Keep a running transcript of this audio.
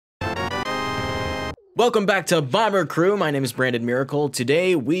Welcome back to Bomber Crew. My name is Brandon Miracle.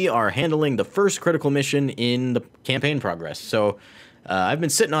 Today we are handling the first critical mission in the campaign progress. So I've been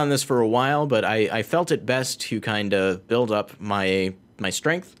sitting on this for a while, but I felt it best to kind of build up my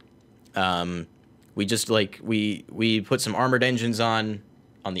strength. We just we put some armored engines on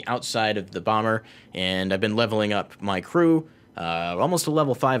the outside of the bomber, and I've been leveling up my crew, almost to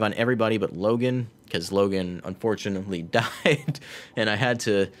level 5 on everybody but Logan, because Logan unfortunately died, and I had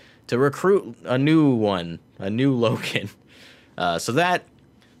to recruit a new one, a new Logan. So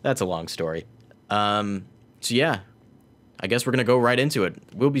that's a long story. So yeah, I guess we're gonna go right into it.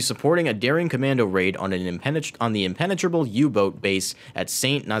 We'll be supporting a daring commando raid on the impenetrable U-boat base at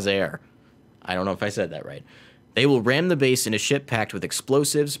Saint Nazaire. I don't know if I said that right. They will ram the base in a ship packed with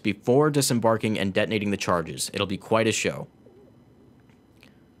explosives before disembarking and detonating the charges. It'll be quite a show.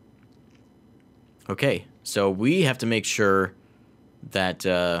 Okay, so we have to make sure that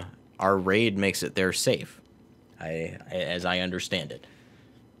our raid makes it there safe, as I understand it.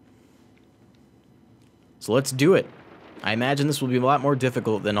 So let's do it. I imagine this will be a lot more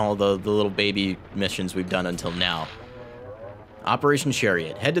difficult than all the little baby missions we've done until now. Operation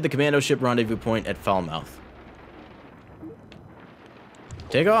Chariot. Head to the commando ship rendezvous point at Falmouth.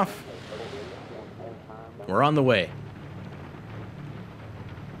 Take off. We're on the way.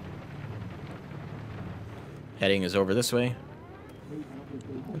 Heading is over this way.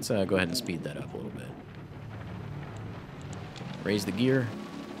 Let's go ahead and speed that up a little bit. Raise the gear.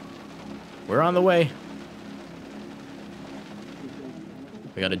 We're on the way.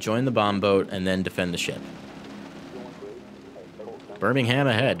 We gotta join the bomb boat and then defend the ship. Birmingham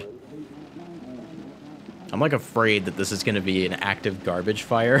ahead. I'm like afraid that this is gonna be an active garbage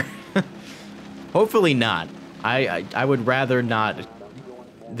fire. Hopefully not. I would rather not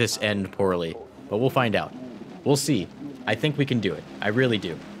this end poorly, but we'll find out. We'll see. I think we can do it. I really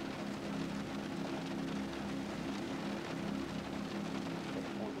do.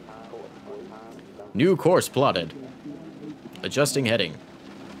 New course plotted. Adjusting heading.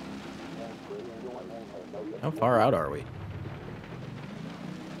 How far out are we?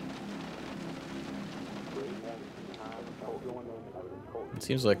 It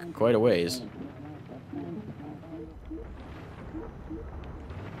seems like quite a ways.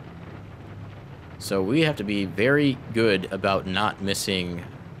 So we have to be very good about not missing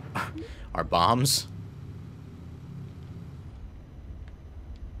our bombs.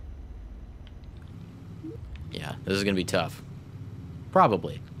 Yeah, this is gonna be tough.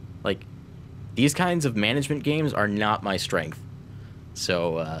 Probably. Like, these kinds of management games are not my strength.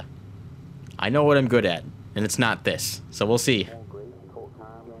 So, I know what I'm good at, and it's not this. So we'll see.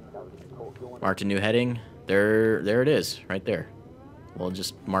 Marked a new heading. There it is, right there. We'll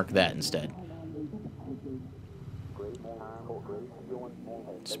just mark that instead.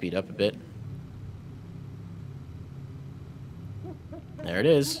 Speed up a bit. There it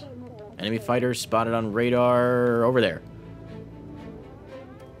is. Enemy fighters spotted on radar over there.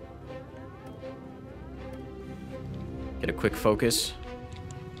 Get a quick focus.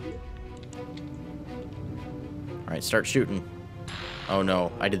 Alright, start shooting. Oh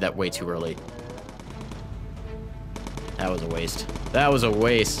no, I did that way too early. That was a waste. That was a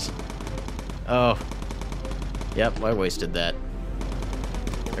waste. Oh. Yep, I wasted that.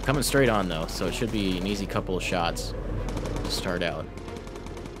 They're coming straight on though, so it should be an easy couple of shots to start out.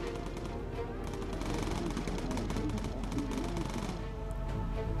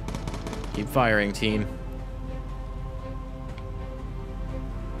 Keep firing, team.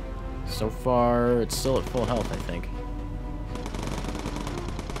 So far, it's still at full health, I think.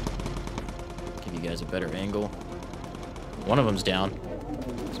 Give you guys a better angle. One of them's down,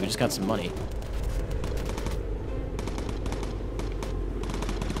 so we just got some money.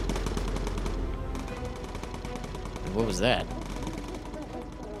 What was that?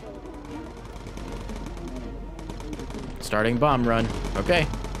 Starting bomb run. Okay.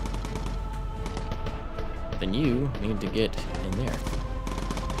 Then you need to get in there.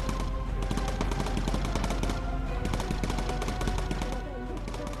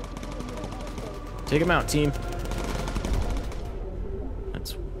 Take him out, team.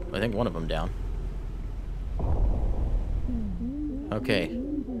 That's, I think, one of them down. Okay.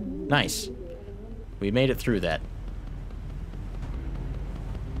 Nice. We made it through that.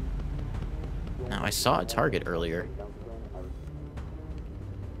 Now, I saw a target earlier.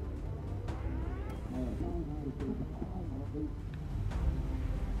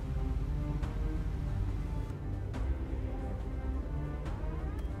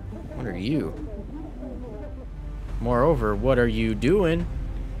 What are you? Moreover, what are you doing?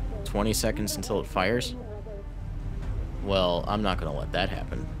 20 seconds until it fires? Well, I'm not gonna let that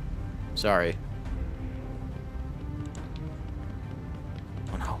happen. Sorry.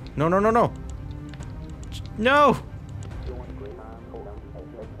 No, no, no, no. No!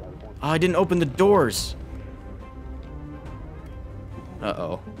 Oh, I didn't open the doors.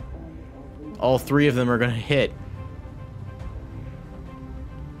 Uh-oh. All three of them are gonna hit.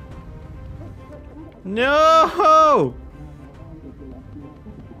 No!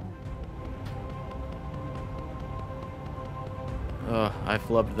 Oh, I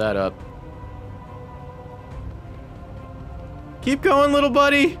flubbed that up. Keep going, little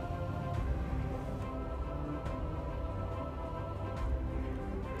buddy!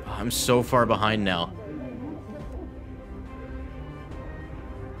 Oh, I'm so far behind now.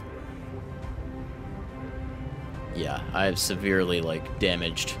 Yeah, I have severely, like,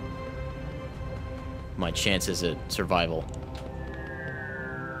 damaged my chances at survival.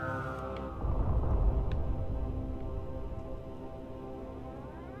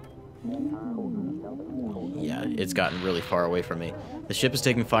 Yeah, it's gotten really far away from me. The ship is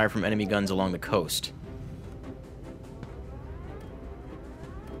taking fire from enemy guns along the coast.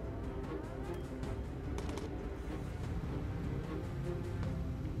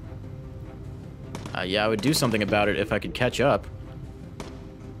 Yeah, I would do something about it if I could catch up.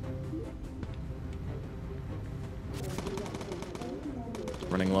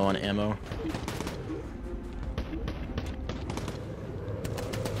 Running low on ammo.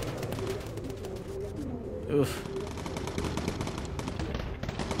 Oof.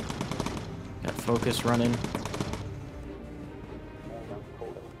 Got focus running.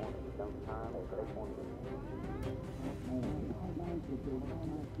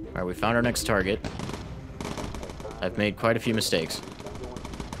 Alright, we found our next target. I've made quite a few mistakes.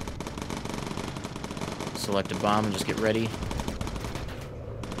 Select a bomb and just get ready.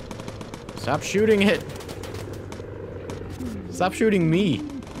 Stop shooting it! Stop shooting me!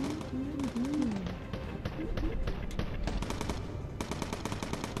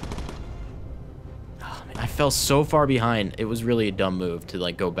 Oh, man, I fell so far behind. It was really a dumb move to,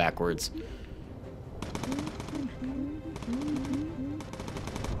 like, go backwards.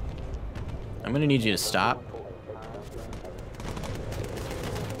 I'm gonna need you to stop.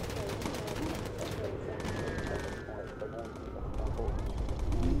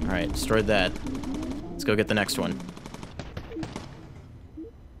 Alright, destroyed that. Let's go get the next one.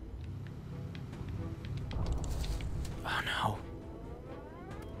 Oh no.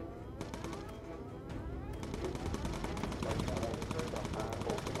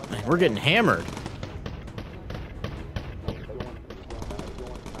 Man, we're getting hammered.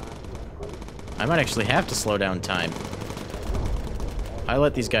 I might actually have to slow down time. I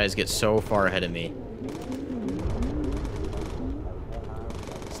let these guys get so far ahead of me.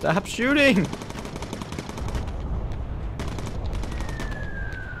 Stop shooting!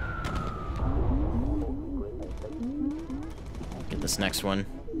 Get this next one.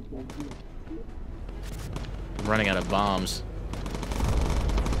 I'm running out of bombs.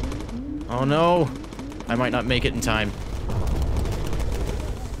 Oh no! I might not make it in time.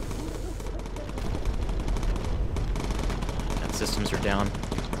 Gun systems are down.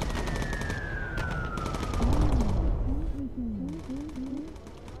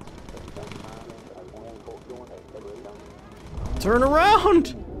 Turn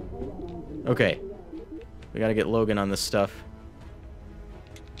around! Okay. We gotta get Logan on this stuff.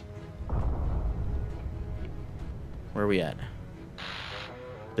 Where are we at?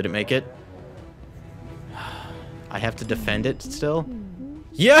 Did it make it? I have to defend it still?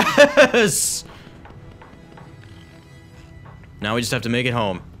 Yes! Now we just have to make it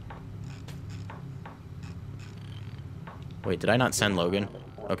home. Wait, did I not send Logan?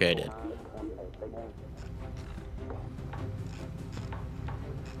 Okay, I did.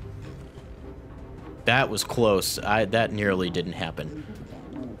 That was close. That nearly didn't happen.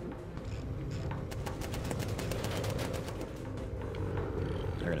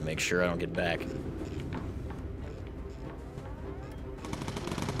 I'm gonna make sure I don't get back.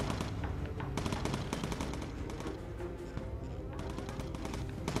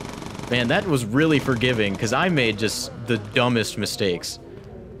 Man, that was really forgiving, because I made just the dumbest mistakes.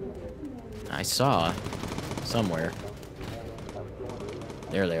 I saw somewhere.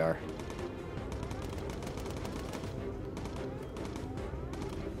 There they are.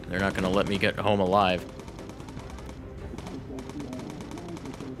 They're not gonna let me get home alive.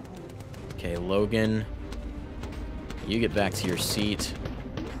 Okay, Logan. You get back to your seat.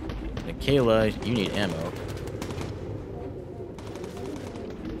 Michaela, you need ammo.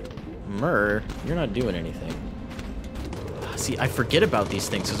 Myrrh, you're not doing anything. See, I forget about these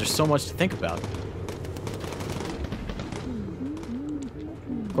things because there's so much to think about.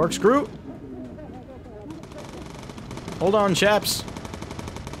 Corkscrew! Hold on, chaps.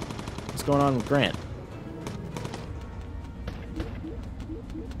 What's going on with Grant?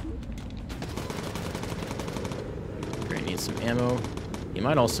 Grant needs some ammo. He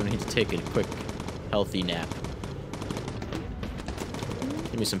might also need to take a quick, healthy nap.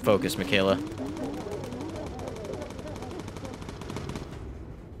 Give me some focus, Michaela.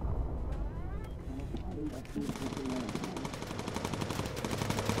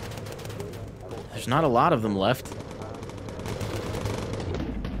 There's not a lot of them left.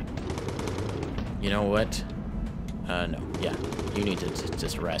 You know what? No. Yeah. You need to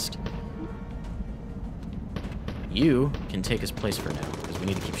just rest. You can take his place for now, because we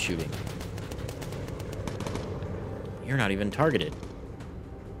need to keep shooting. You're not even targeted.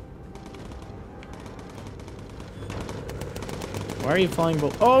 Why are you flying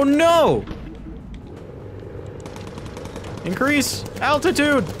below? Oh, no! Increase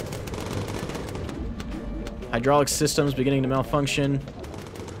altitude! Hydraulic systems beginning to malfunction.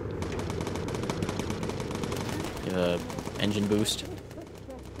 Give a engine boost.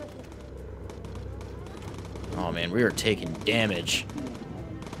 Oh man, we are taking damage.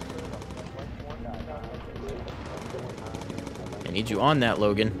 I need you on that,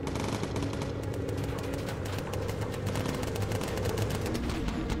 Logan.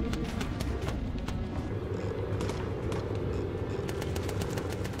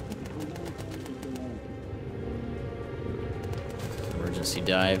 Emergency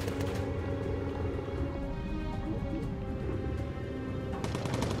dive.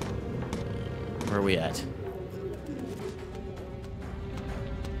 Where are we at?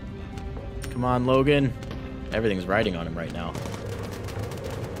 Come on, Logan. Everything's riding on him right now.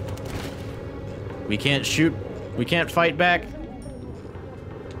 We can't shoot. We can't fight back.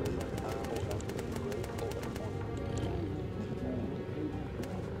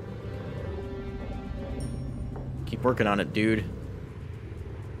 Keep working on it, dude.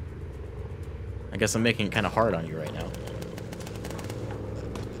 I guess I'm making it kind of hard on you right now.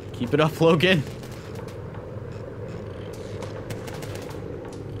 Keep it up, Logan.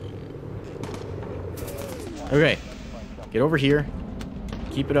 Okay. Get over here.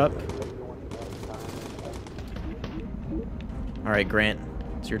 Keep it up. Alright, Grant.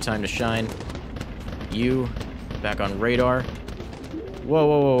 It's your time to shine. You, back on radar. Whoa,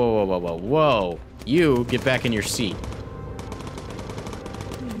 whoa, whoa, whoa, whoa, whoa, whoa. You, get back in your seat.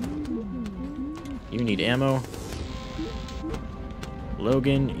 You need ammo.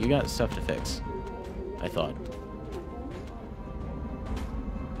 Logan, you got stuff to fix. I thought.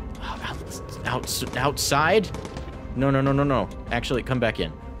 Outside? No, no, no, no, no. Actually, come back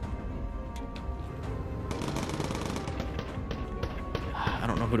in. I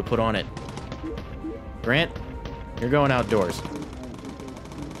don't know who to put on it. Grant, you're going outdoors.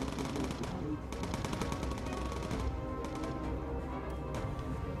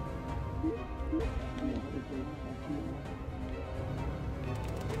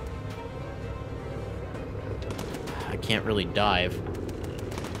 I can't really dive.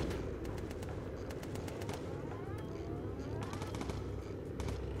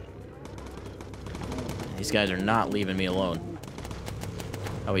 These guys are not leaving me alone.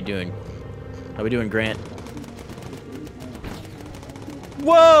 How we doing? How we doing, Grant?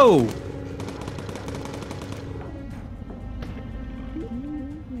 Whoa!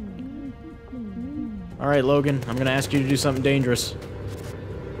 All right, Logan, I'm gonna ask you to do something dangerous.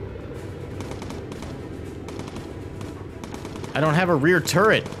 I don't have a rear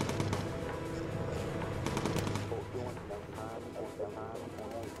turret.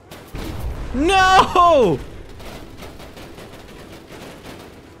 No!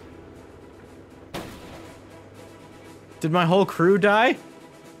 Did my whole crew die?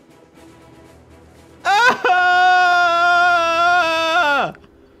 Ah!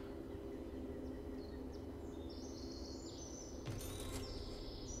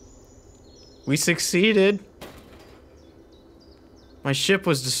 We succeeded. My ship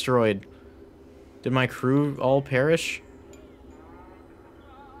was destroyed. Did my crew all perish?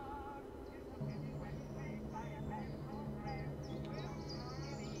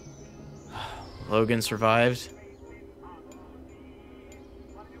 Logan survived.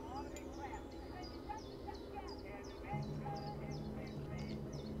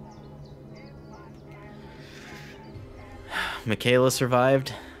 Michaela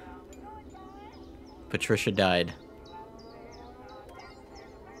survived. Patricia died.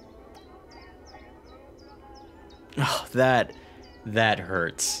 Oh, that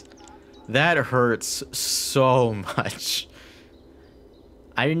hurts. That hurts so much.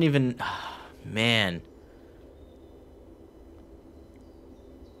 I didn't even... Man.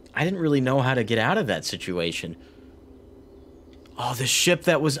 I didn't really know how to get out of that situation. Oh, the ship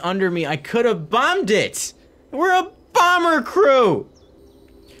that was under me, I could have bombed it! We're a bomber crew!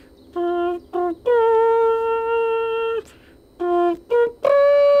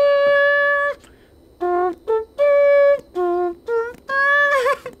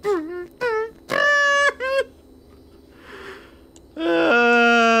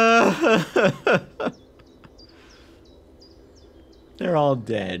 They're all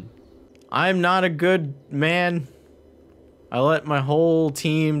dead. I'm not a good man. I let my whole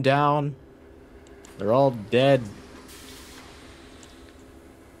team down. They're all dead.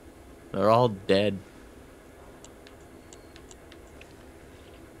 They're all dead.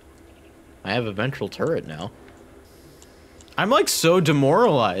 I have a ventral turret now. I'm like so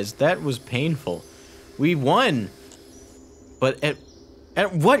demoralized. That was painful. We won. But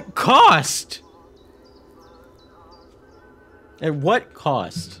at what cost? At what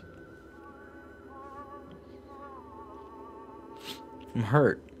cost? I'm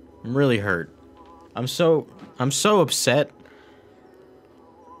hurt. I'm really hurt. I'm so upset.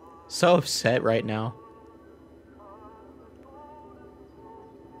 So upset right now.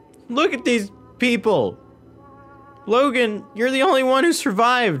 Look at these people. Logan, you're the only one who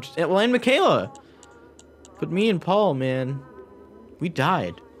survived. Well, and Michaela. But me and Paul, man, we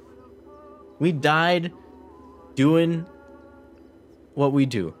died. We died doing what we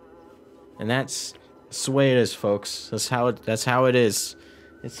do. And that's the way it is, folks. That's how it is.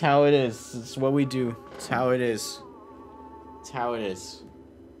 It's how it is. It's what we do. It's how it is. It's how it is.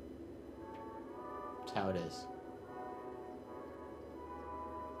 It's how it is.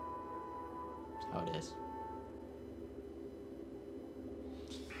 It's how it is.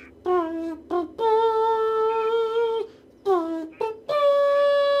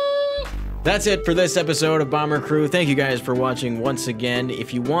 That's it for this episode of Bomber Crew. Thank you guys for watching once again.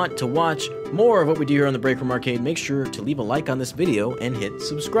 If you want to watch more of what we do here on the Break Room Arcade, make sure to leave a like on this video and hit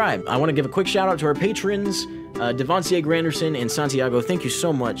subscribe. I want to give a quick shout out to our patrons, Devancier Granderson and Santiago. Thank you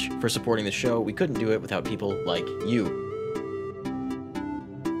so much for supporting the show. We couldn't do it without people like you.